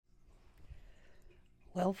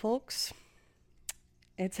Well, folks,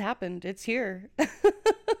 it's happened. It's here.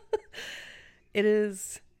 It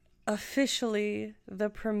is officially the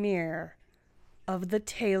premiere of the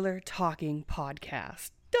Taylor Talking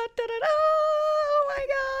podcast. Da, da, da, da! Oh my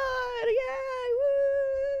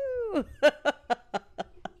god! Yeah!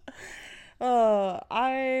 Woo!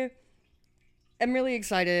 I am really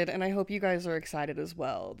excited, and I hope you guys are excited as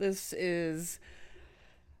well. This is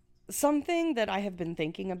something that I have been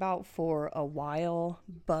thinking about for a while,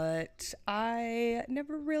 but I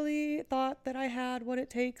never really thought that I had what it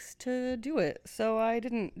takes to do it, so I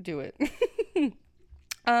didn't do it.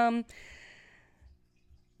 um,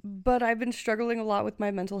 but I've been struggling a lot with my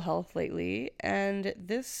mental health lately, and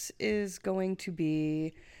this is going to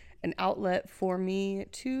be an outlet for me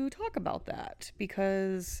to talk about that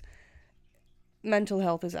because mental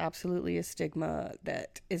health is absolutely a stigma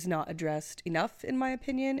that is not addressed enough, in my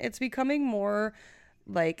opinion. Like, it's becoming more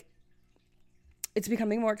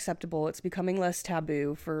acceptable. It's becoming less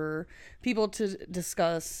taboo for people to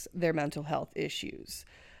discuss their mental health issues.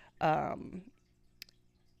 And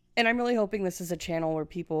I'm really hoping this is a channel where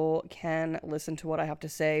people can listen to what I have to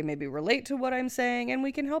say, maybe relate to what I'm saying, and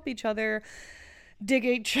we can help each other dig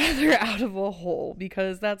each other out of a hole,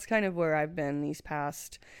 because that's kind of where I've been these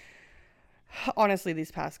past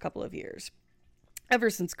couple of years.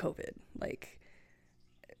 Ever since COVID. Like,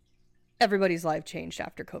 everybody's life changed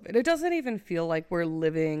after COVID. It doesn't even feel like we're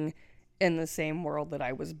living in the same world that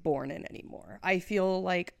I was born in anymore. I feel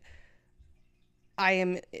like I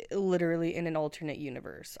am literally in an alternate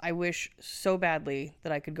universe. I wish so badly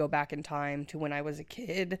that I could go back in time to when I was a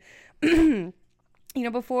kid.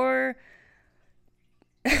 Before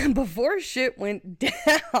before shit went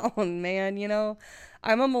down, man,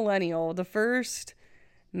 I'm a millennial. The first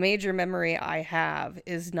major memory I have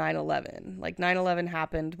is 9/11. Like, 9/11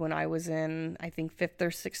 happened when I was in, I think, 5th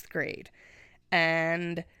or 6th grade.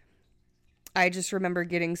 And I just remember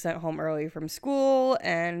getting sent home early from school,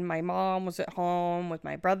 and my mom was at home with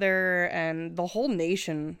my brother, and the whole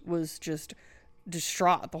nation was just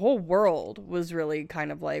distraught. The whole world was really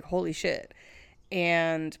kind of like, holy shit.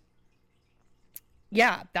 And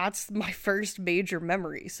yeah, that's my first major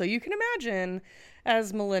memory. So you can imagine,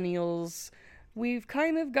 as millennials, we've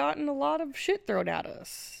kind of gotten a lot of shit thrown at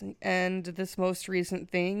us. And this most recent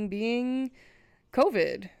thing being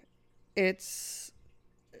COVID. It's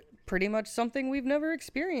pretty much something we've never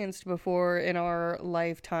experienced before in our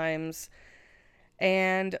lifetimes.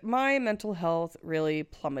 And my mental health really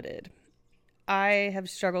plummeted. I have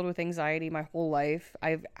struggled with anxiety my whole life.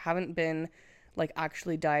 I haven't been like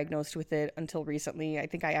actually diagnosed with it until recently. I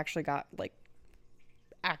think I actually got like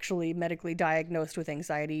actually medically diagnosed with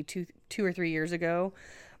anxiety two or 3 years ago,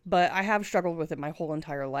 but I have struggled with it my whole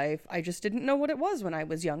entire life. I just didn't know what it was when I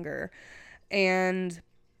was younger, and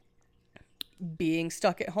being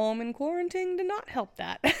stuck at home in quarantine did not help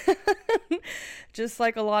that. Just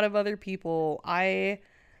like a lot of other people, I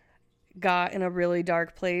got in a really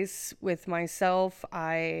dark place with myself.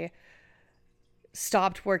 I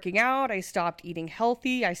stopped working out. I stopped eating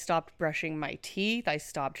healthy. I stopped brushing my teeth. I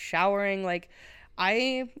stopped showering. Like,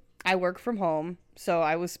 I work from home, so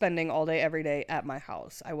I was spending all day every day at my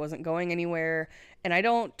house. I wasn't going anywhere, and I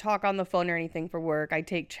don't talk on the phone or anything for work. I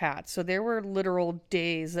take chats. So there were literal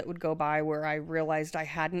days that would go by where I realized I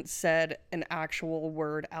hadn't said an actual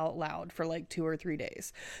word out loud for like 2 or 3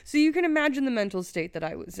 days. So you can imagine the mental state that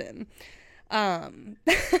I was in.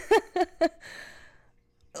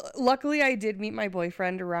 Luckily, I did meet my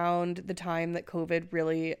boyfriend around the time that COVID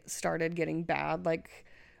really started getting bad. Like,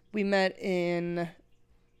 we met in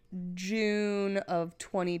June of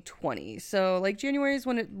 2020. So, like, January is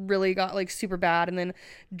when it really got like super bad, and then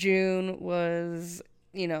June was,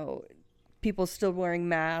 people still wearing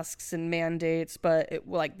masks and mandates, but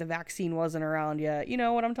like the vaccine wasn't around yet. You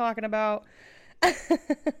know what I'm talking about?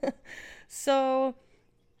 So,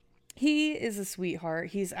 he is a sweetheart.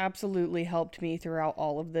 He's absolutely helped me throughout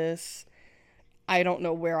all of this. I don't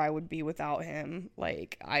know where I would be without him.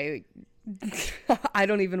 Like, I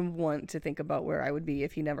don't even want to think about where I would be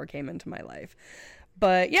if he never came into my life.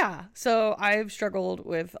 But yeah, so I've struggled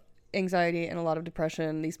with anxiety and a lot of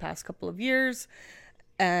depression these past couple of years,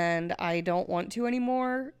 and I don't want to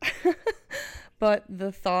anymore. But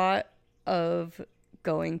the thought of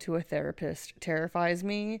going to a therapist terrifies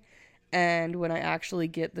me. And when I actually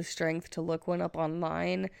get the strength to look one up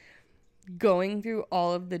online, going through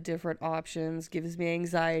all of the different options gives me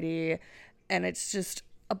anxiety. And it's just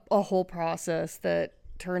a whole process that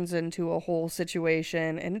turns into a whole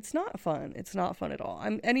situation, and it's not fun. It's not fun at all.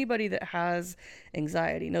 Anybody that has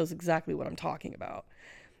anxiety knows exactly what I'm talking about.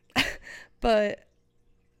 But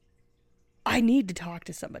I need to talk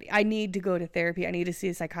to somebody. I need to go to therapy. I need to see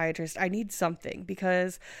a psychiatrist. I need something,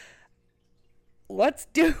 because what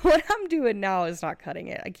I'm doing now is not cutting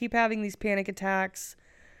it. I keep having these panic attacks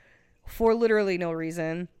for literally no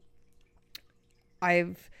reason.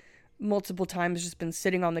 I've multiple times just been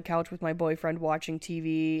sitting on the couch with my boyfriend watching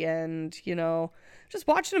TV and, just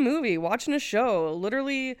watching a movie, watching a show,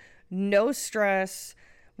 literally no stress.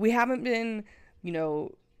 We haven't been,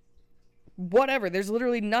 whatever. There's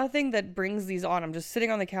literally nothing that brings these on. I'm just sitting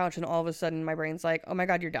on the couch and all of a sudden my brain's like, oh my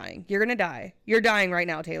God, you're dying. You're going to die. You're dying right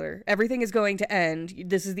now, Taylor. Everything is going to end.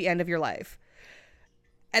 This is the end of your life.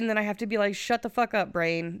 And then I have to be like, shut the fuck up,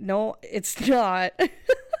 brain. No, it's not.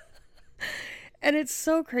 And it's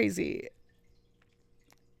so crazy.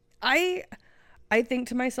 I think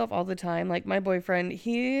to myself all the time, like, my boyfriend,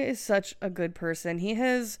 he is such a good person. He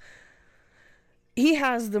has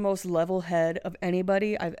the most level head of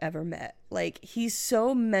anybody I've ever met. Like, he's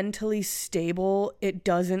so mentally stable, it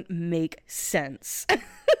doesn't make sense.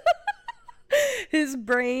 His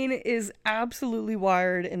brain is absolutely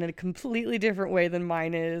wired in a completely different way than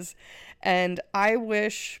mine is. And I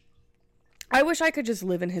wish I could just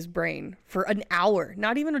live in his brain for an hour,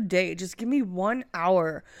 not even a day. Just give me 1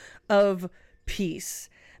 hour of peace.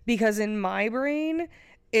 Because in my brain,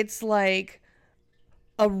 it's like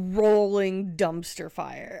a rolling dumpster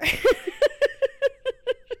fire.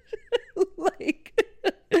 Like,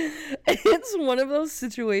 it's one of those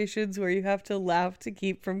situations where you have to laugh to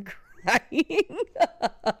keep from crying.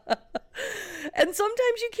 And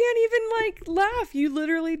sometimes you can't even laugh. You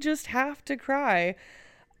literally just have to cry.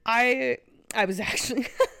 I was actually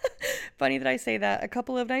funny that I say that. A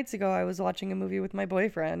couple of nights ago, I was watching a movie with my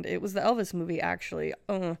boyfriend. It was the Elvis movie, actually.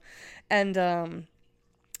 And the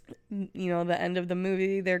end of the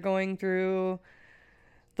movie, they're going through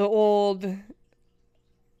the old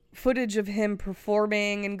footage of him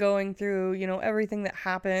performing and going through, everything that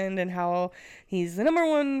happened and how he's the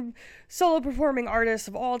 #1 solo performing artist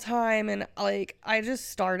of all time. And I just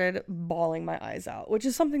started bawling my eyes out, which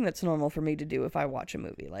is something that's normal for me to do if I watch a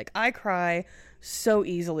movie. Like, I cry so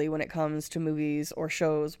easily when it comes to movies or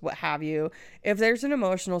shows, what have you. If there's an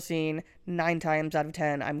emotional scene, 9 times out of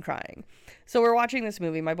 10, I'm crying. So we're watching this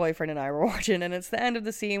movie, my boyfriend and I were watching, and it's the end of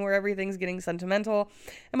the scene where everything's getting sentimental.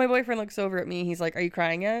 And my boyfriend looks over at me. He's like, "Are you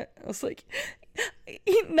crying yet?" I was like,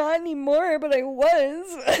 "Not anymore, but I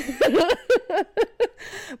was."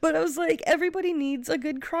 But I was like, everybody needs a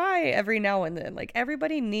good cry every now and then. Like,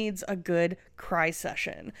 everybody needs a good cry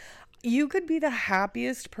session. You could be the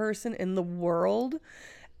happiest person in the world.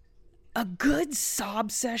 A good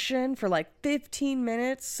sob session for 15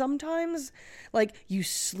 minutes. Sometimes, you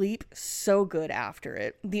sleep so good after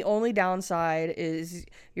it. The only downside is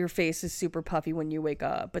your face is super puffy when you wake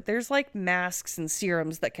up. But there's masks and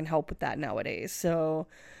serums that can help with that nowadays. So,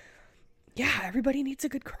 yeah, everybody needs a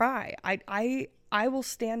good cry. I will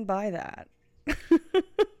stand by that.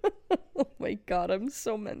 Oh my God, I'm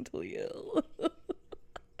so mentally ill.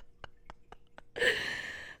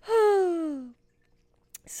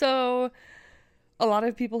 So, a lot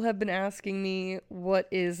of people have been asking me, what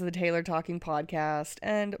is the Taylor Talking Podcast?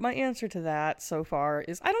 And my answer to that so far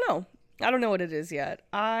is, I don't know. I don't know what it is yet.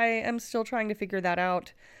 I am still trying to figure that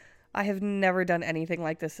out. I have never done anything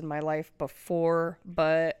like this in my life before,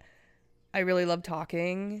 but I really love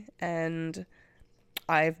talking, and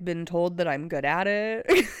I've been told that I'm good at it.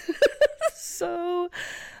 So,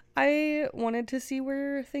 I wanted to see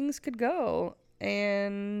where things could go,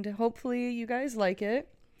 and hopefully you guys like it.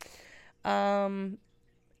 I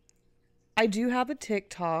do have a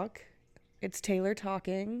TikTok. It's Taylor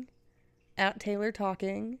Talking, at Taylor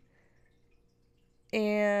Talking.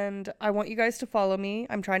 And I want you guys to follow me.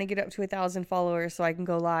 I'm trying to get up to 1,000 followers so I can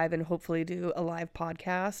go live and hopefully do a live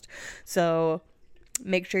podcast. So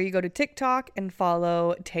make sure you go to TikTok and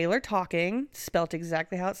follow Taylor Talking, spelt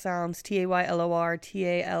exactly how it sounds,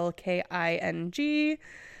 TaylorTalking.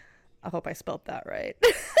 I hope I spelled that right.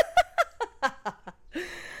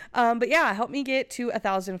 But yeah, help me get to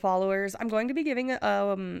 1,000 followers. I'm going to be giving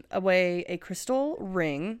away a crystal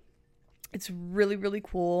ring. It's really, really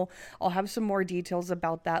cool. I'll have some more details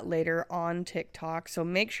about that later on TikTok. So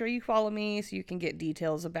make sure you follow me so you can get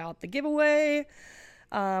details about the giveaway.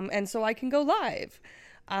 And so I can go live.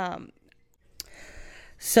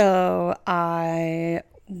 So I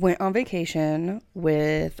went on vacation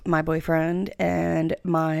with my boyfriend and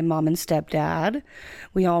my mom and stepdad.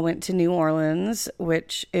 We all went to New Orleans,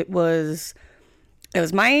 which it was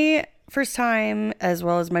my first time as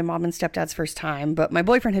well as my mom and stepdad's first time, but my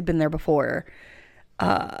boyfriend had been there before,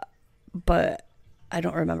 but I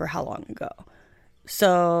don't remember how long ago.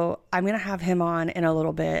 So I'm going to have him on in a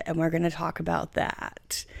little bit and we're going to talk about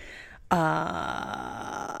that.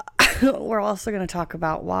 We're also going to talk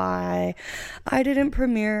about why I didn't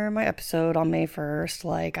premiere my episode on May 1st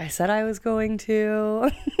like I said I was going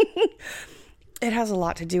to. It has a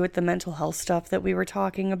lot to do with the mental health stuff that we were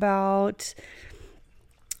talking about.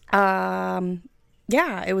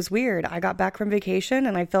 Yeah, it was weird. I got back from vacation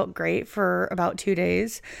and I felt great for about 2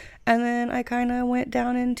 days. And then I kind of went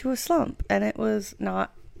down into a slump and it was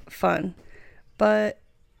not fun. But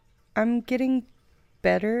I'm getting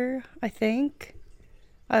better, I think.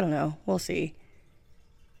 I don't know. We'll see.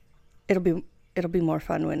 It'll be more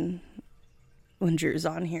fun when Drew's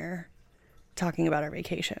on here talking about our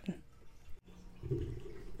vacation.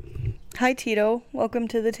 Hi Tito, welcome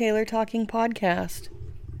to the Taylor Talking Podcast.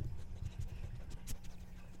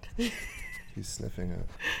 He's sniffing it.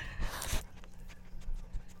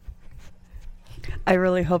 I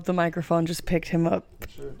really hope the microphone just picked him up. It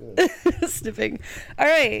sure did. Sniffing. All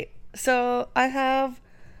right, so I have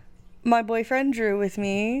my boyfriend Drew with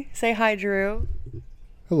me. Say hi, Drew.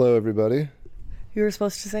 Hello, everybody. You were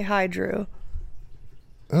supposed to say hi, Drew.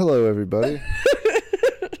 Hello, everybody.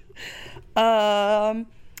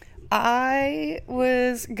 I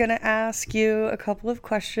was gonna ask you a couple of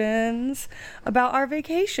questions about our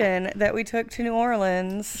vacation that we took to New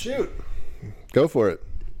Orleans. Shoot. Go for it.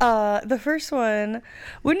 The first one,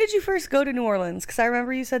 when did you first go to New Orleans? Because I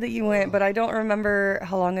remember you said that you went, but I don't remember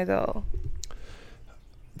how long ago.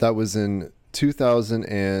 That was in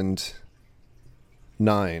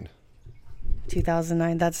 2009.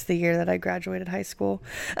 2009. That's the year that I graduated high school.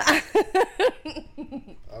 I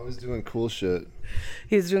was doing cool shit.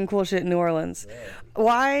 He was doing cool shit in New Orleans. Yeah.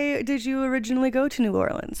 Why did you originally go to New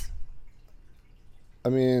Orleans? I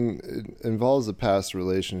mean, it involves a past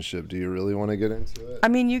relationship. Do you really want to get into it? I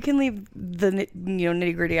mean, you can leave the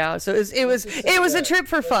nitty gritty out. So it was a trip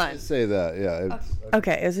for fun. Just say that, yeah.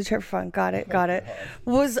 Okay, it was a trip for fun. Got it.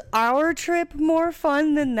 Was our trip more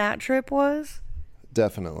fun than that trip was?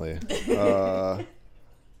 Definitely. Yeah,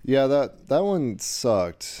 that one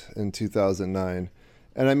sucked in 2009.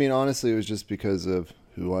 And I mean, honestly, it was just because of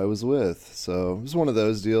who I was with. So it was one of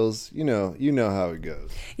those deals. You know how it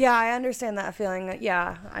goes. Yeah, I understand that feeling.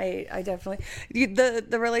 Yeah, I definitely.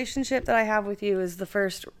 The relationship that I have with you is the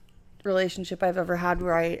first relationship I've ever had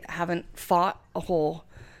where I haven't fought a whole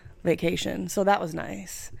vacation. So that was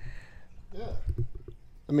nice. Yeah.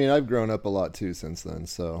 I mean, I've grown up a lot too since then,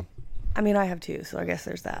 so. I mean, I have too, so I guess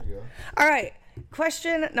there's that. All right.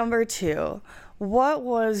 Question number 2. What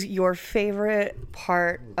was your favorite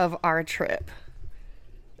part of our trip?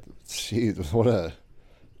 Jeez,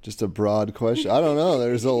 just a broad question. I don't know.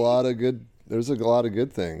 There's a lot of good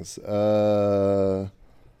things. I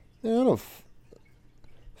don't know.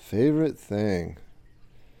 Favorite thing.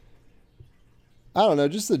 I don't know,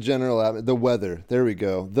 just the general the weather. There we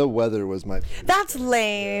go. The weather was my favorite. That's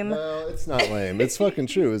lame. No, it's not lame. It's fucking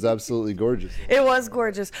true. It was absolutely gorgeous. It was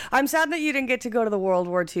gorgeous. I'm sad that you didn't get to go to the World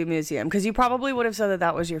War II Museum because you probably would have said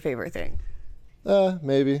that was your favorite thing.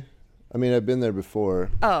 Maybe. I mean, I've been there before.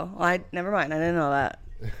 Oh, never mind. I didn't know that.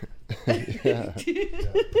 Yeah.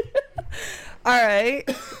 All right.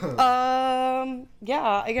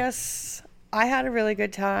 Yeah, I guess I had a really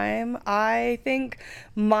good time. I think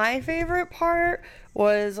my favorite part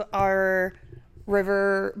was our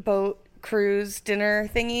river boat cruise dinner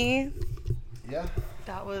thingy. Yeah.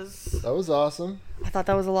 That was awesome. I thought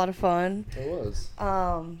that was a lot of fun. It was.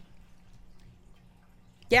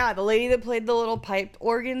 Yeah, the lady that played the little piped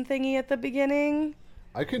organ thingy at the beginning.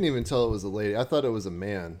 I couldn't even tell it was a lady. I thought it was a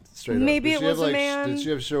man. Straight up. Maybe it was a man. Did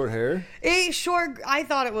she have short hair? I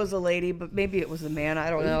thought it was a lady, but maybe it was a man. I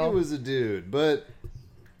don't know. I think it was a dude, but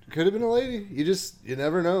could have been a lady. You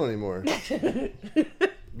never know anymore. You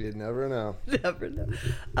never know. Never know.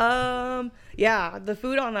 Yeah, the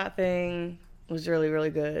food on that thing was really,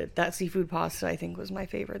 really good. That seafood pasta, I think, was my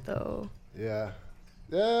favorite, though. Yeah.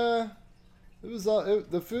 Yeah.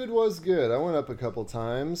 The food was good. I went up a couple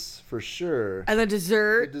times for sure. And the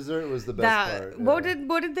dessert. The dessert was the best part. Yeah. What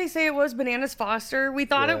did they say it was? Bananas Foster. We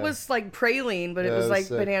thought it was like praline, but it was like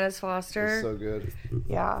sick. Bananas Foster. It was so good.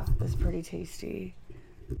 Yeah, it was pretty tasty.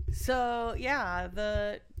 So yeah,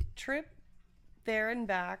 the trip there and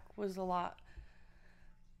back was a lot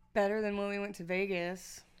better than when we went to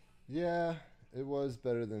Vegas. Yeah, it was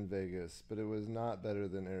better than Vegas, but it was not better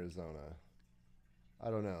than Arizona. I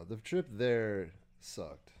don't know. The trip there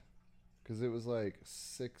sucked because it was like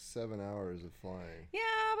 6-7 hours of flying. Yeah,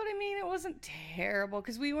 but I mean, it wasn't terrible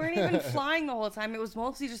because we weren't even flying the whole time. It was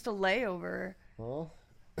mostly just a layover. Well,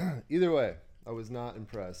 either way, I was not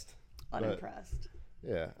impressed. Unimpressed.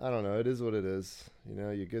 Yeah, I don't know. It is what it is. You know,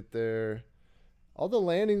 you get there. All the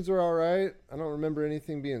landings were all right. I don't remember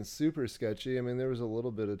anything being super sketchy. I mean, there was a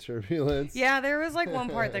little bit of turbulence. Yeah, there was like one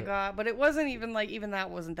part that got, but it wasn't even like, even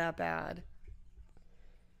that wasn't that bad.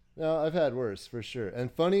 No, I've had worse for sure.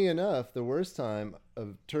 And funny enough, the worst time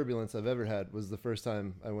of turbulence I've ever had was the first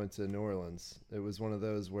time I went to New Orleans. It was one of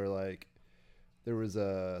those where like there was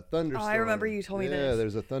a thunderstorm. Oh, I remember you told me this. Yeah,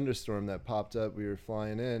 there's a thunderstorm that popped up. We were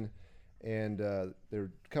flying in, and they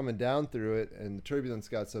were coming down through it, and the turbulence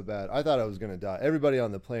got so bad. I thought I was going to die. Everybody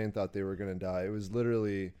on the plane thought they were going to die. It was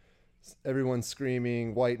literally everyone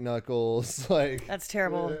screaming, white knuckles, like That's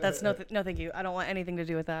terrible. That's no thank you. I don't want anything to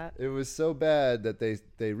do with that. it was so bad that they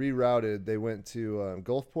rerouted. They went to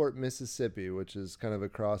Gulfport, Mississippi, which is kind of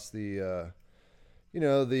across the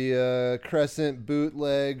the crescent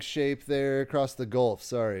bootleg shape there across the Gulf.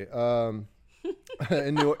 Sorry,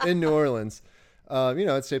 in New Orleans.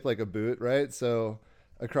 It's shaped like a boot, right? So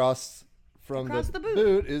across the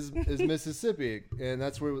boot is Mississippi, and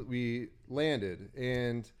that's where we landed.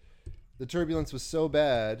 And the turbulence was so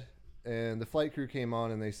bad, and the flight crew came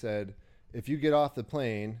on and they said, if you get off the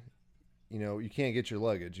plane, you can't get your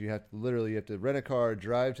luggage. You have to rent a car,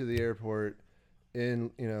 drive to the airport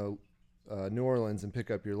in New Orleans and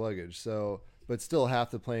pick up your luggage. So, but still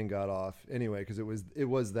half the plane got off anyway because it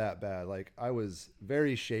was that bad. Like I was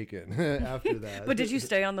very shaken after that. But did you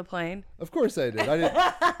stay on the plane? Of course I did.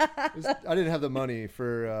 I didn't have the money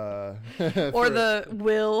for Or the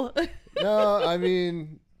will? No, I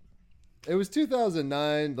mean, it was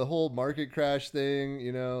 2009, the whole market crash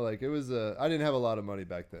thing, like it was I didn't have a lot of money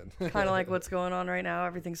back then. Kind of like what's going on right now.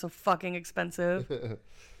 Everything's so fucking expensive.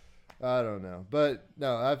 I don't know. But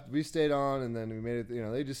no, we stayed on, and then we made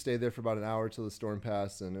it, they just stayed there for about an hour till the storm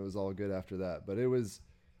passed, and it was all good after that. But it was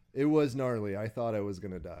gnarly. I thought I was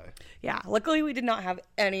going to die. Yeah, luckily we did not have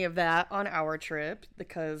any of that on our trip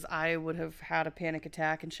because I would have had a panic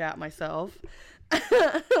attack and shat myself.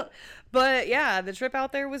 But yeah, the trip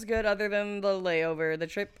out there was good other than the layover. The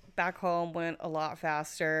trip back home went a lot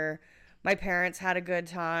faster. My parents had a good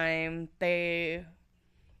time. They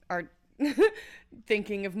are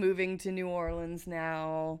thinking of moving to New Orleans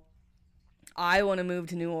now. I want to move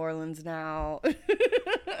to New Orleans now.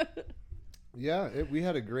 Yeah, we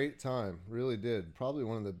had a great time. Really did. Probably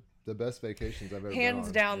one of the best vacations I've ever been on.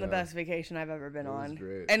 Hands down the best vacation I've ever been on. Was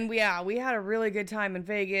great. And we had a really good time in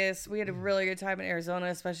Vegas. We had a really good time in Arizona,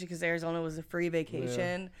 especially because Arizona was a free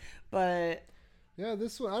vacation. Yeah. But yeah,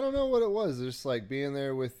 this one, I don't know what it was. Just like being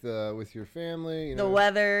there with your family. The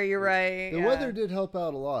weather, you're right. The weather did help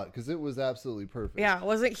out a lot because it was absolutely perfect. Yeah, it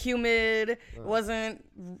wasn't humid. It wasn't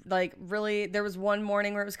like really. There was one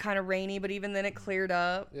morning where it was kind of rainy, but even then it cleared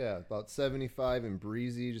up. Yeah, about 75 and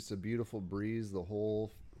breezy. Just a beautiful breeze the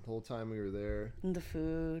whole time we were there. And the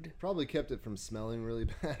food probably kept it from smelling really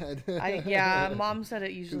bad. Yeah, Mom said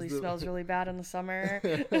it usually smells really bad in the summer.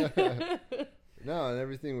 No, and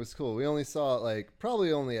everything was cool. We only saw like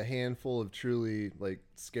probably only a handful of truly like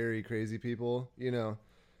scary, crazy people,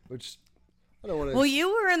 which I don't want to. Well,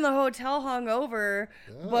 you were in the hotel hungover,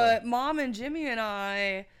 but Mom and Jimmy and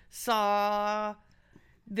I saw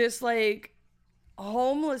this like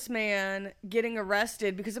homeless man getting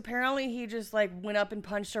arrested because apparently he just like went up and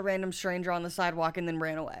punched a random stranger on the sidewalk and then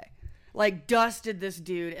ran away. Like dusted this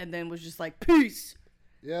dude and then was just like, peace.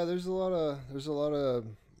 Yeah, there's a lot of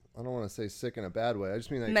I don't want to say sick in a bad way. I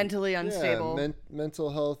just mean like mentally unstable. Yeah, mental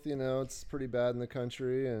health, it's pretty bad in the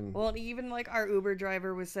country. And well, even like our Uber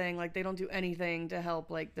driver was saying like they don't do anything to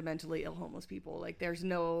help like the mentally ill homeless people. Like there's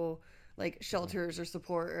no like shelters or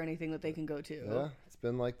support or anything that they can go to. Yeah, it's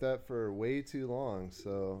been like that for way too long.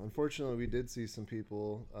 So unfortunately, we did see some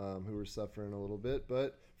people who were suffering a little bit,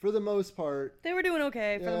 but for the most part, they were doing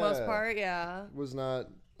okay. For the most part, yeah. Was not.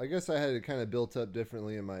 I guess I had it kind of built up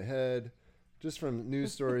differently in my head. Just from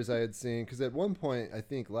news stories I had seen, because at one point, I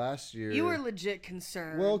think last year... You were legit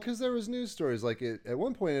concerned. Well, because there was news stories. Like, at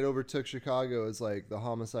one point, it overtook Chicago as, like, the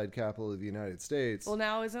homicide capital of the United States. Well,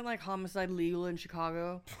 now isn't, like, homicide legal in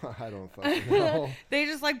Chicago? I don't fucking know. They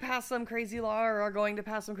just, like, passed some crazy law or are going to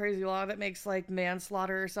pass some crazy law that makes, like,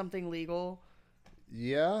 manslaughter or something legal.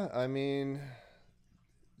 Yeah, I mean,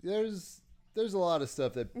 there's a lot of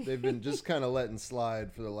stuff that they've been just kind of letting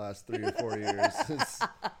slide for the last 3 or 4 years. It's...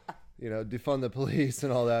 defund the police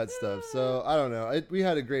and all that stuff. So I don't know. We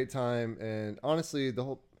had a great time, and honestly, the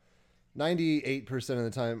whole 98% of the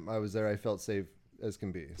time I was there, I felt safe as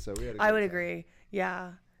can be. So we had. I would agree.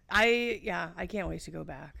 Yeah, I can't wait to go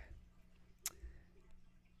back.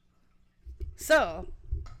 So.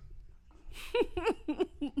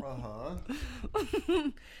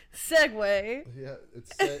 Segue. Yeah,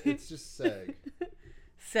 it's just seg.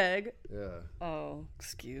 Seg. Yeah. Oh,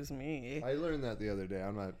 excuse me. I learned that the other day.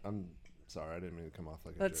 I'm Sorry, I didn't mean to come off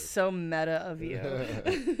like a That's jerk. so meta of you.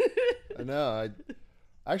 I know.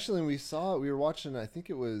 Actually, we saw it. We were watching, I think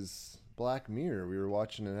it was Black Mirror. We were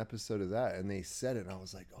watching an episode of that, and they said it, and I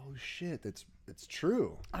was like, oh, shit, it's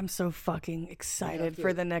true. I'm so fucking excited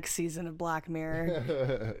for the next season of Black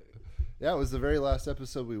Mirror. Yeah, it was the very last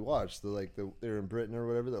episode we watched. They're in Britain or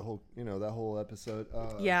whatever. That whole episode.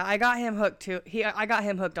 Yeah, I got him hooked too. I got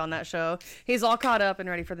him hooked on that show. He's all caught up and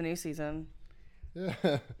ready for the new season. Yeah.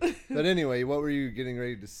 But anyway, what were you getting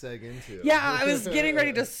ready to seg into? Yeah, I was getting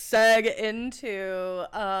ready to seg into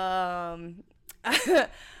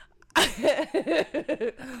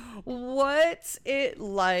what's it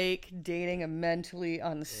like dating a mentally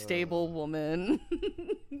unstable woman?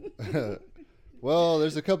 Well,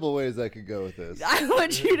 there's a couple of ways I could go with this. I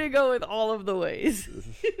want you to go with all of the ways.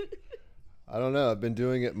 I don't know. I've been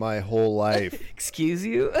doing it my whole life. Excuse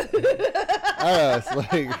you? It's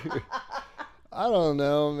like, I don't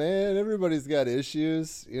know, man. Everybody's got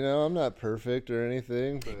issues. I'm not perfect or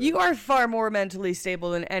anything. But, You are far more mentally stable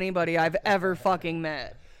than anybody I've ever fucking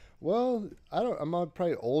met. well, I'm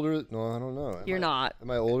probably older. No, I don't know. You're not. Am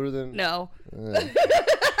I older than? No. Wait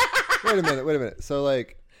a minute. So,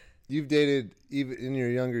 like, you've dated, even in your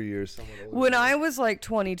younger years, someone older When than I was like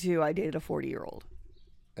 22, I dated a 40-year-old. you?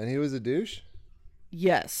 And he was a douche?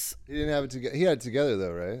 Yes. He didn't have it together. He had it together,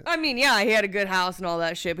 though, right? I mean, yeah, he had a good house and all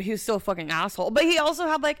that shit, but he was still a fucking asshole. But he also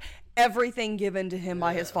had like everything given to him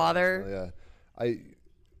by his father. Yeah.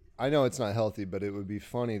 I know it's not healthy, but it would be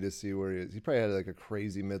funny to see where he is. He probably had like a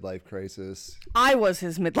crazy midlife crisis. I was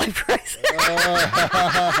his midlife crisis.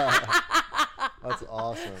 That's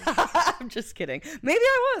awesome. I'm just kidding. Maybe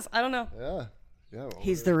I was. I don't know. Yeah. Yeah. Well,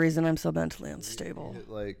 He's the reason I'm so mentally unstable.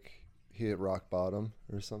 He hit rock bottom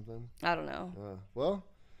or something. I don't know. Well,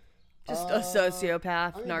 Just a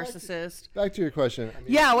sociopath, I mean, narcissist. back to your question. I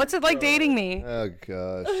mean, Yeah, what's it like dating me? Oh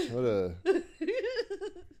gosh, what a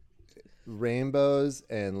rainbows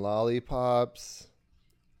and lollipops.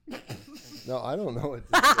 No, I don't know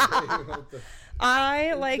what to say.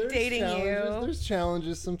 I like There's dating challenges. you. There's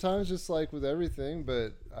challenges sometimes, just like with everything,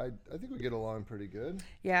 but I think we get along pretty good.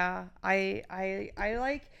 Yeah, I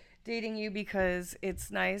like dating you because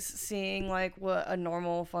it's nice seeing like what a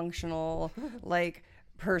normal, functional, like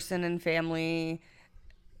person and family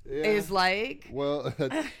Yeah. is like. Well,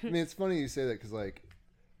 I mean, it's funny you say that because like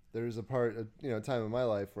there's a time in my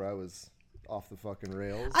life where I was off the fucking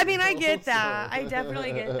rails. I mean, I get So- that. I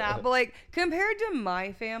definitely get that. But like compared to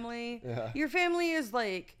my family, Yeah. your family is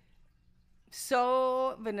like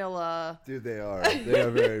so vanilla. Dude, they are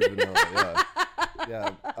very vanilla. Yeah.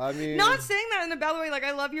 Yeah, I mean, Not saying that in a bad way. Like,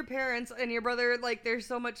 I love your parents and your brother. Like, they're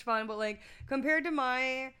so much fun. But like, compared to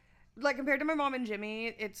my mom and Jimmy,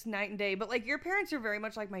 it's night and day. But like, your parents are very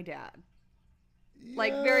much like my dad.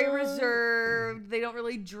 Like, very yeah. reserved. They don't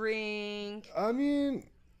really drink. I mean,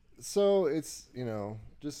 so it's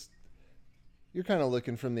just you're kind of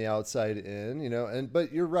looking from the outside in,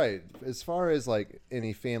 but you're right. As far as like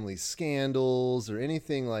any family scandals or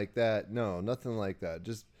anything like that, no, nothing like that.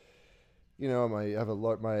 Just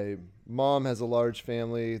my mom has a large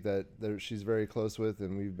family that she's very close with,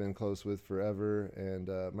 and we've been close with forever.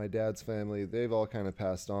 And my dad's family, they've all kind of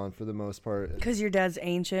passed on for the most part. Because your dad's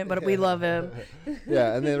ancient, but we love him.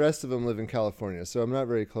 Yeah, and the rest of them live in California, so I'm not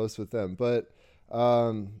very close with them. But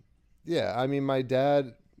yeah, I mean, my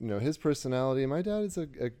dad, his personality. My dad is a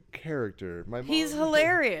character. My mom, He's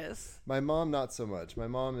hilarious. My mom, not so much. My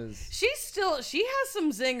mom is. She has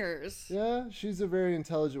some zingers. Yeah, she's a very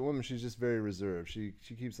intelligent woman. She's just very reserved. She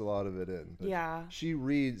keeps a lot of it in. But Yeah. She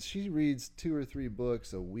reads 2 or 3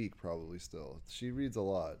 books a week, probably still. She reads a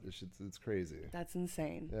lot. It's crazy. That's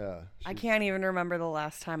insane. Yeah. I can't even remember the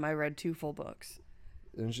last time I read 2 full books.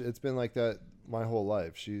 And it's been like that my whole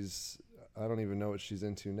life. I don't even know what she's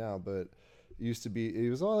into now, but it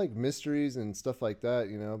was all like mysteries and stuff like that,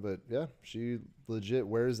 but yeah, she legit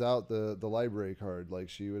wears out the library card. Like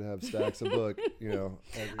she would have stacks of book, every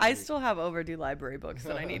I week. still have overdue library books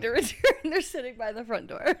that I need to return. They're sitting by the front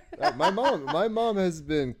door. My mom has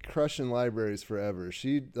been crushing libraries forever.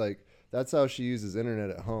 That's how she uses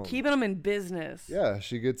internet at home. Keeping them in business. Yeah,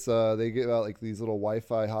 she gets they get out like these little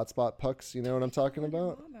Wi-Fi hotspot pucks, you know what I'm talking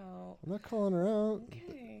about? Mom out. I'm not calling her out.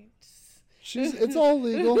 Okay. It's all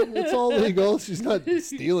legal. It's all legal. She's not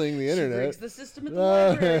stealing the She internet. breaks the system at the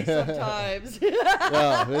library sometimes.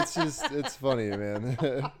 Yeah, it's funny,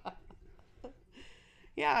 man.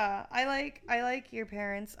 Yeah, I like your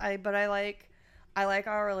parents. I like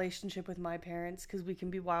our relationship with my parents because we can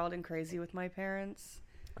be wild and crazy with my parents.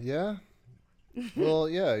 Yeah. Well,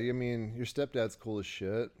 yeah. I mean, your stepdad's cool as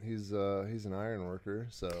shit. He's an iron worker,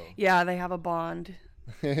 so Yeah, they have a bond.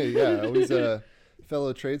 yeah.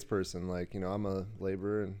 fellow tradesperson. Like, I'm a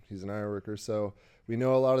laborer and he's an iron worker, so we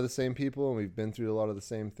know a lot of the same people and we've been through a lot of the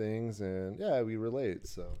same things, and yeah, we relate.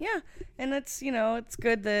 So Yeah, and it's it's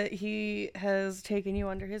good that he has taken you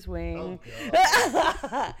under his wing.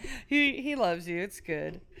 God. He loves you. It's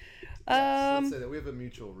good. Let's say that we have a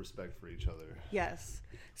mutual respect for each other. Yes.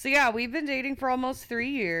 So yeah, we've been dating for almost 3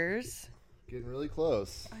 years. Getting really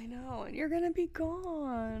close. I know, and you're gonna be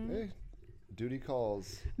gone. Hey, duty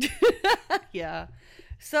calls. Yeah.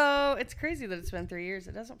 So it's crazy that it's been 3 years.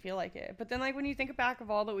 It doesn't feel like it. But then, like, when you think back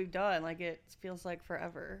of all that we've done, like, it feels like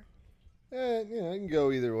forever. Yeah, it can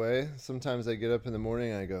go either way. Sometimes I get up in the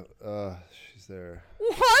morning and I go, she's there.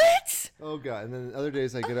 What? Oh, God. And then other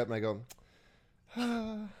days I get up and I go,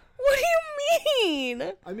 What do you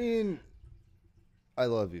mean? I mean, I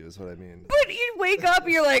love you is what I mean. But you wake up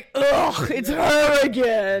and you're like, ugh, it's her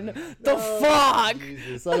again. The fuck?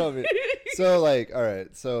 Jesus, I don't mean. So, like, all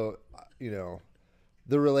right. So,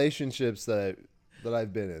 the relationships that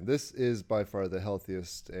I've been in, this is by far the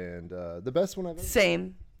healthiest and the best one I've ever.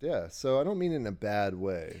 Same. Yeah. So I don't mean in a bad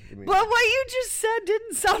way. I mean, But what you just said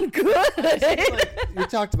didn't sound good. like, you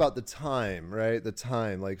talked about the time, right? The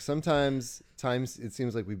time. Like sometimes it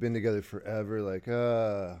seems like we've been together forever. Like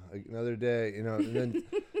another day, and then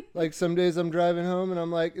like some days I'm driving home and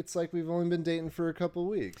I'm like, it's like we've only been dating for a couple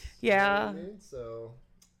weeks. Yeah. You know what I mean? So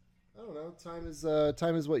I don't know.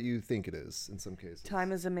 Time is what you think it is in some cases.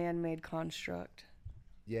 Time is a man-made construct.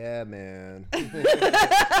 Yeah, man.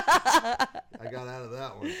 I got out of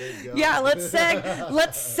that one. Thank God. Yeah, let's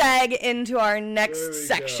seg into our next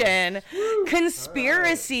section.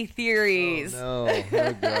 Conspiracy theories. Oh, no.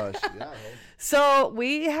 Oh, gosh. Yeah. So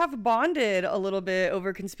we have bonded a little bit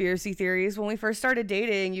over conspiracy theories. When we first started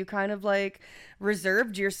dating, you kind of like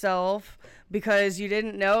reserved yourself because you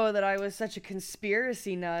didn't know that I was such a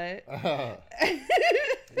conspiracy nut.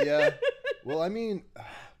 Yeah. Well, I mean,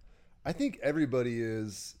 I think everybody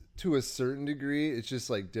is to a certain degree. It's just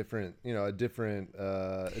like different, a different.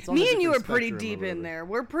 It's on Me and you are pretty deep in there.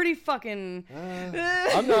 We're pretty fucking.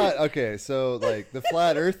 I'm not okay. So like the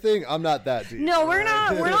flat Earth thing, I'm not that deep. No, we're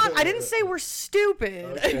not. We're not. I didn't say we're stupid.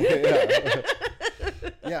 Okay,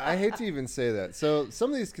 yeah, I hate to even say that. So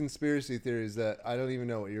some of these conspiracy theories that I don't even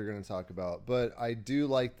know what you're going to talk about, but I do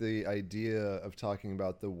like the idea of talking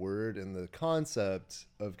about the word and the concept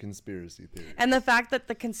of conspiracy theory. And the fact that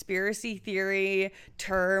the conspiracy theory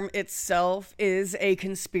term itself is a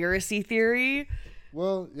conspiracy theory.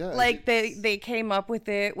 Well, yeah. Like they came up with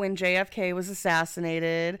it when JFK was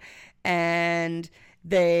assassinated, and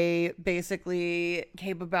they basically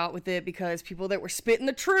came about with it because people that were spitting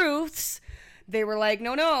the truths, they were like,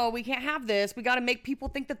 no, we can't have this. We got to make people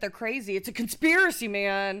think that they're crazy. It's a conspiracy,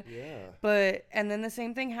 man. Yeah. And then the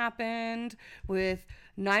same thing happened with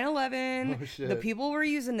 9/11. Oh, shit. The people were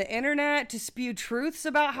using the internet to spew truths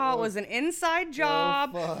about how it was an inside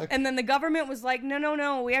job. fuck. And then the government was like,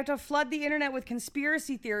 no, we have to flood the internet with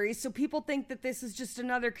conspiracy theories so people think that this is just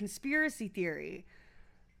another conspiracy theory.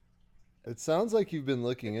 It sounds like you've been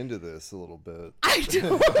looking into this a little bit. I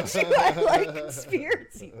told you I like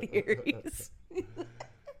conspiracy theories.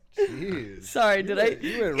 Jeez. Sorry,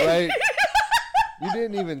 You went right. You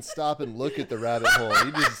didn't even stop and look at the rabbit hole.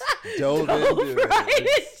 You just dove into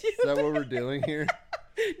it. Is that what we're doing here?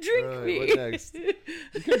 Drink Right, me. what next?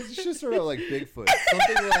 Because you should start out like Bigfoot.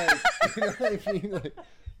 Something like, you know what I mean? Like,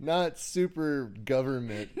 not super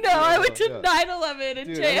government. No, I went to 9/11 and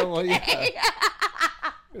Dude, I JFK. don't want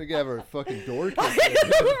We're gonna have our fucking door kicked.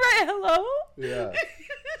 Right, hello? Yeah.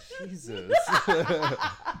 Jesus.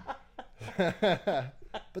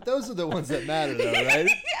 But those are the ones that matter, though, right?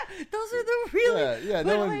 Yeah, those are the really. Yeah, but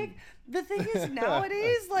no one- like, the thing is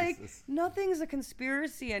nowadays, like, Jesus. nothing's a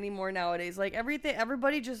conspiracy anymore nowadays. Like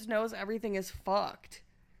everybody just knows everything is fucked.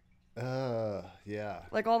 Yeah.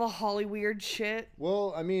 Like all the Holly weird shit.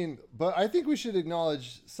 Well, I mean, but I think we should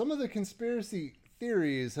acknowledge some of the conspiracy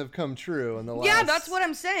theories have come true in the last. Yeah, that's what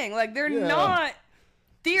I'm saying. Like they're not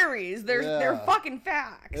theories. They're Yeah. fucking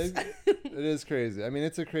facts. It is crazy. I mean,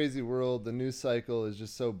 it's a crazy world. The news cycle is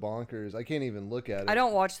just so bonkers. I can't even look at it. I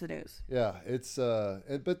don't watch the news. Yeah, it's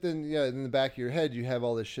but then in the back of your head you have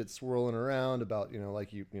all this shit swirling around about,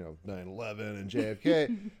 like 9/11 and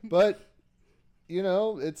JFK. But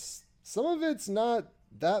it's some of it's not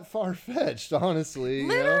that far fetched, honestly.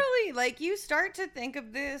 Literally, like you start to think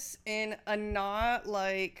of this in a not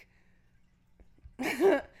like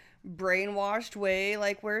brainwashed way.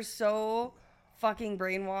 Like we're so fucking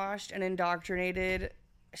brainwashed and indoctrinated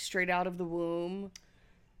straight out of the womb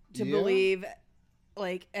to believe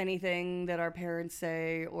like anything that our parents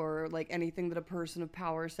say or like anything that a person of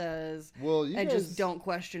power says. Well, you and guys... just don't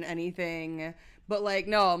question anything. But like,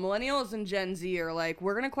 no, millennials and Gen Z are like,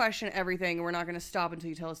 we're gonna question everything and we're not gonna stop until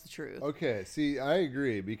you tell us the truth. Okay, see, I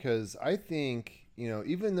agree, because I think, you know,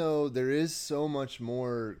 even though there is so much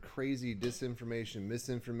more crazy disinformation,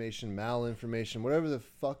 misinformation, malinformation, whatever the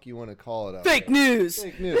fuck you want to call it out Fake there. news.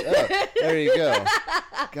 Fake news. Oh, there you go.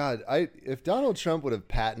 God, if Donald Trump would have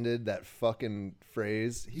patented that fucking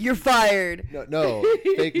phrase, You're fired. no,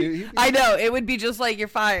 fake news. I know, it would be just like, you're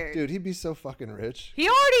fired. Dude, he'd be so fucking rich. He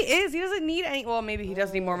already is. He doesn't need any. Well, maybe he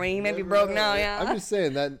does need more money. He may be broke now. Yeah. I'm just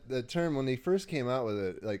saying that the term, when he first came out with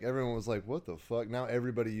it, like everyone was like, "What the fuck?" Now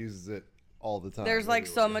everybody uses it all the time. There's like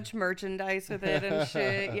so much merchandise with it and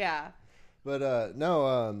shit. Yeah. But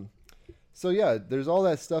no. So yeah, there's all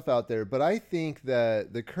that stuff out there. But I think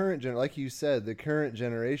that the current like you said, the current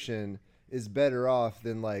generation is better off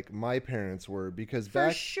than like my parents were, because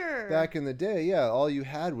back in the day, yeah, all you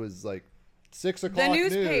had was like 6 o'clock the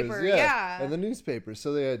newspaper, news, yeah, and the newspaper,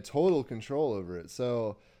 so they had total control over it.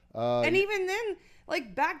 So, and even then,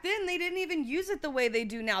 like back then, they didn't even use it the way they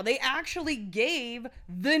do now. They actually gave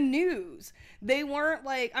the news. They weren't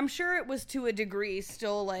like, I'm sure it was to a degree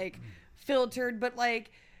still like filtered, but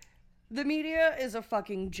like the media is a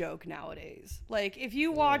fucking joke nowadays. Like if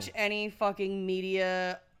you watch any fucking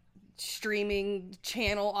media streaming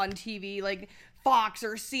channel on TV, like Fox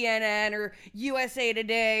or CNN or USA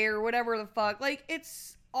Today or whatever the fuck, like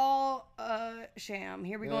it's all a sham.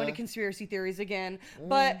 Here we go into conspiracy theories again,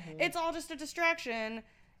 but it's all just a distraction.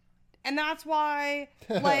 And that's why,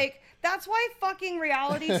 like, that's why fucking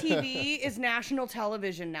reality TV is national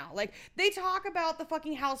television now. Like, they talk about the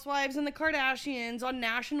fucking housewives and the Kardashians on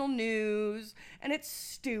national news, and it's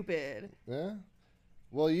stupid. Yeah.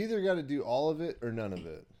 Well, you either got to do all of it or none of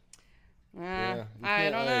it. I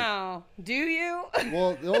don't know. Do you?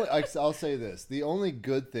 Well, I'll say this. The only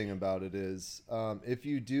good thing about it is if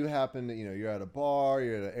you do happen to, you're at a bar,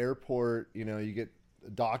 you're at an airport, you get a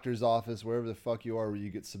doctor's office, wherever the fuck you are, where you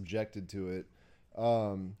get subjected to it,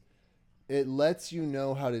 it lets you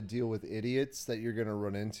know how to deal with idiots that you're going to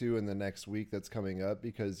run into in the next week that's coming up,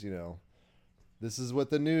 because, this is what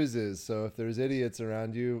the news is. So if there's idiots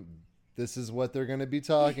around you, this is what they're going to be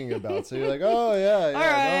talking about. So you're like, oh, yeah,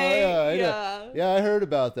 I heard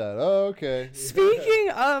about that. Oh, okay. Speaking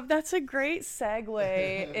of, that's a great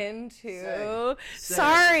segue into...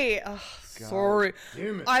 Sorry. Oh, sorry.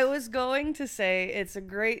 I was going to say it's a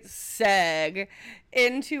great seg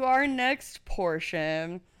into our next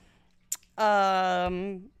portion.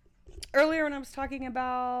 Earlier when I was talking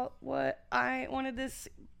about what I wanted this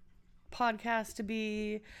podcast to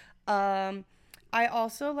be... I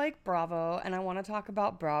also like Bravo, and I want to talk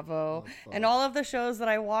about Bravo and all of the shows that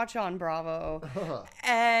I watch on Bravo.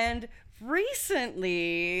 And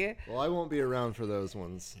recently... Well, I won't be around for those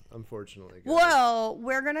ones, unfortunately. Guys. Well,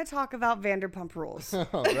 we're going to talk about Vanderpump Rules.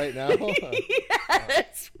 Right now?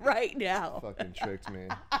 Yes, right now. Fucking tricked me.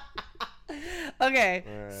 Okay,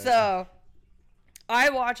 right. So... I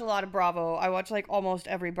watch a lot of Bravo. I watch like almost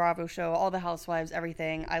every Bravo show, all the Housewives,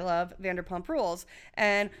 everything. I love Vanderpump Rules.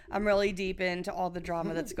 And I'm really deep into all the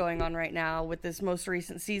drama that's going on right now with this most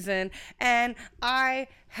recent season. And I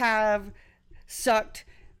have sucked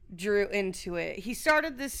Drew into it. He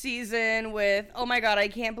started this season with, oh my god, I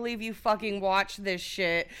can't believe you fucking watched this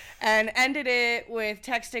shit, and ended it with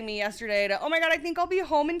texting me yesterday to, oh my god, I think I'll be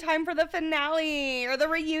home in time for the finale or the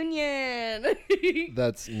reunion.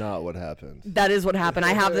 That's not what happened. That is what happened.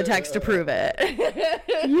 I have the text to prove it.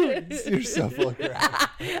 You're so full of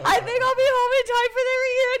crap. I think I'll be home in time for the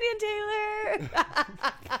reunion, Taylor.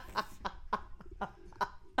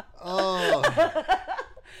 Oh.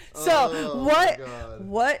 So,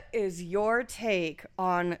 what is your take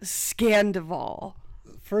on Scandival?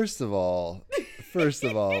 First of all,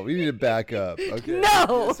 we need to back up. Okay?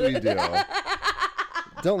 No. Yes, we do.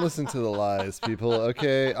 Don't listen to the lies, people.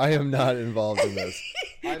 Okay, I am not involved in this.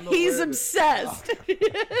 He's obsessed. Oh,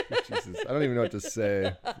 Jesus, I don't even know what to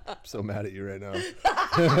say. I'm so mad at you right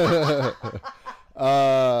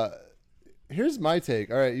now. Here's my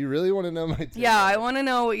take. All right, you really want to know my take? Yeah, I want to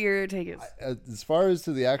know what your take is. As far as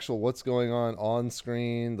to the actual what's going on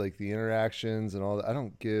screen, like the interactions and all that, I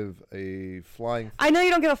don't give a flying... I know you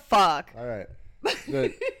don't give a fuck. All right.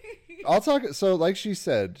 But I'll talk... So, like she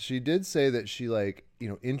said, she did say that she,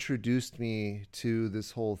 introduced me to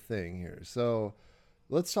this whole thing here. So,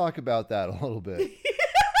 let's talk about that a little bit.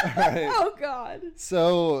 All right. Oh, God.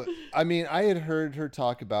 So, I mean, I had heard her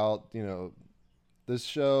talk about, the this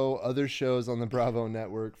show, other shows on the Bravo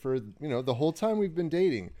network for, the whole time we've been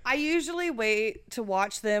dating. I usually wait to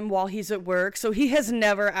watch them while he's at work, so he has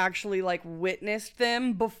never actually like witnessed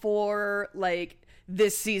them before like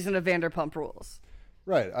this season of Vanderpump Rules.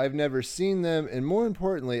 Right. I've never seen them, and more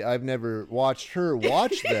importantly, I've never watched her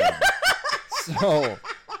watch them. So,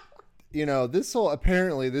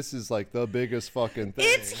 apparently this is like the biggest fucking thing.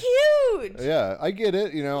 It's huge. Yeah, I get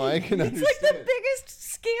it. I can understand. It's like the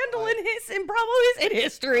biggest scandal in Bravo in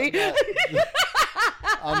history.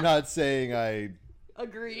 I'm not saying I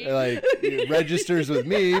agree. Like it registers with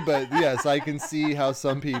me, but yes, I can see how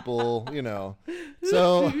some people,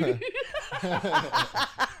 So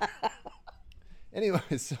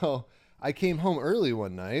anyway, so I came home early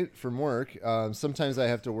one night from work. Sometimes I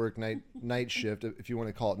have to work night shift, if you want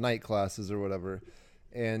to call it night classes or whatever.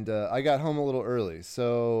 And I got home a little early.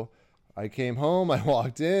 So I came home, I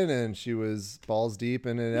walked in, and she was balls deep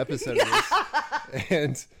in an episode of this.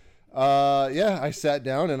 And I sat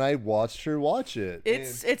down and I watched her watch it.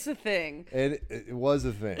 It's a thing. And it was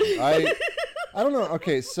a thing. I don't know.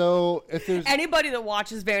 Okay, so if there's anybody that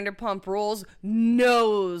watches Vanderpump Rules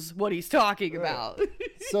knows what he's talking about.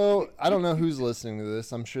 So I don't know who's listening to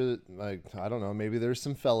this. I'm sure that, I don't know. Maybe there's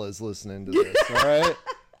some fellas listening to this. All right,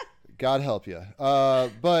 God help you.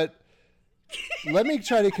 But let me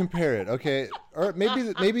try to compare it. Okay, or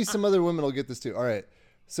maybe some other women will get this too. All right.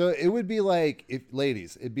 So it would be like,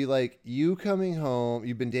 it'd be like you coming home.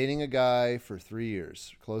 You've been dating a guy for 3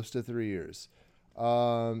 years, close to 3 years.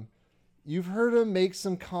 You've heard him make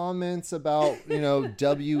some comments about,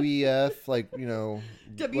 WEF, like,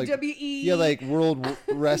 WWE. Like World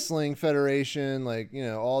Wrestling Federation, like,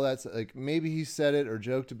 all that's like, maybe he said it or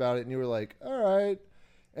joked about it and you were like, all right.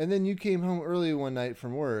 And then you came home early one night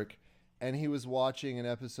from work and he was watching an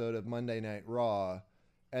episode of Monday Night Raw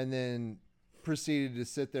and then proceeded to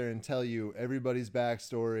sit there and tell you everybody's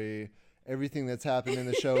backstory, everything that's happened in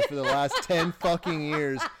the show for the last 10 fucking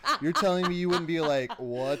years. You're telling me you wouldn't be like,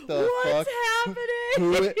 what's fuck?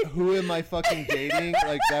 Happening? Who am I fucking dating?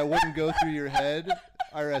 Like, that wouldn't go through your head?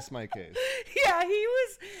 I rest my case. Yeah, he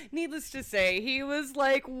was, needless to say, he was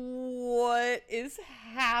like, what is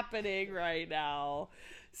happening right now?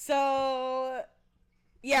 So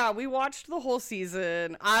yeah, we watched the whole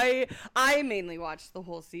season. I mainly watched the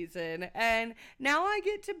whole season, and now I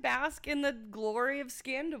get to bask in the glory of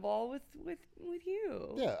Scandival with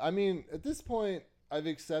you. Yeah, I mean, at this point, I've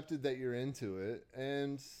accepted that you're into it,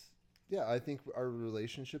 and yeah, I think our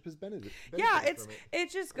relationship has benefited. Yeah,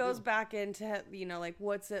 it just goes back into like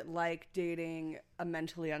what's it like dating a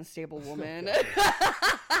mentally unstable woman.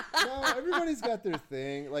 No, everybody's got their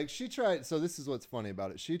thing. Like she tried. So this is what's funny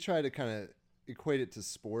about it. She tried to kind of equate it to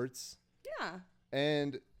sports. Yeah.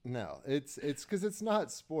 And no, it's because it's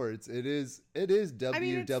not sports. It is WWF. I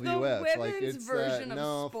mean, it's the women's version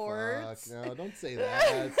of sports. Fuck, no, don't say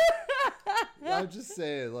that. I'm just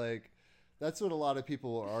saying, like, that's what a lot of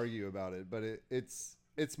people will argue about it, but it's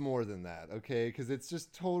more than that, okay? Because it's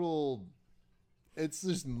just total. It's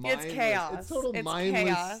just mindless. It's chaos. It's total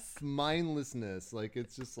mindlessness. Like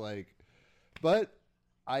it's just like, but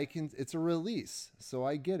it's a release, so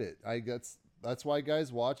I get it. That's why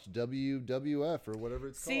guys watch WWF or whatever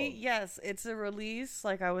it's called. See, yes, it's a release.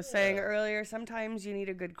 Like I was saying earlier, sometimes you need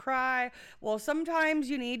a good cry. Well, sometimes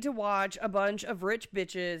you need to watch a bunch of rich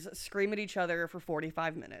bitches scream at each other for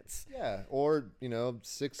 45 minutes. Yeah, or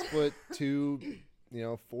 6'2",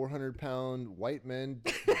 400-pound white men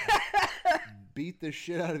beat the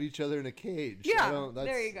shit out of each other in a cage. Yeah,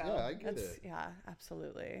 there you go. Yeah, I get it. Yeah,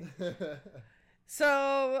 absolutely.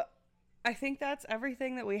 So I think that's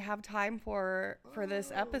everything that we have time for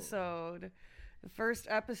this episode. The first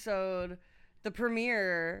episode, the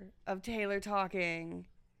premiere of Taylor Talking.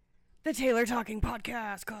 The Taylor Talking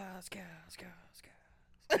podcast. Cast.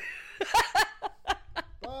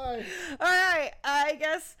 Bye. All right. I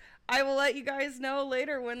guess I will let you guys know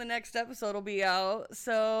later when the next episode will be out.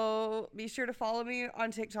 So be sure to follow me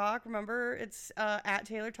on TikTok. Remember, it's at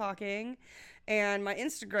Taylor Talking. And my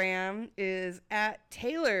Instagram is at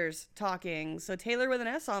Taylor's Talking. So Taylor with an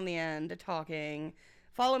S on the end, talking.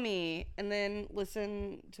 Follow me and then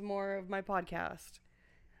listen to more of my podcast.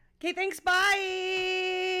 Okay, thanks. Bye.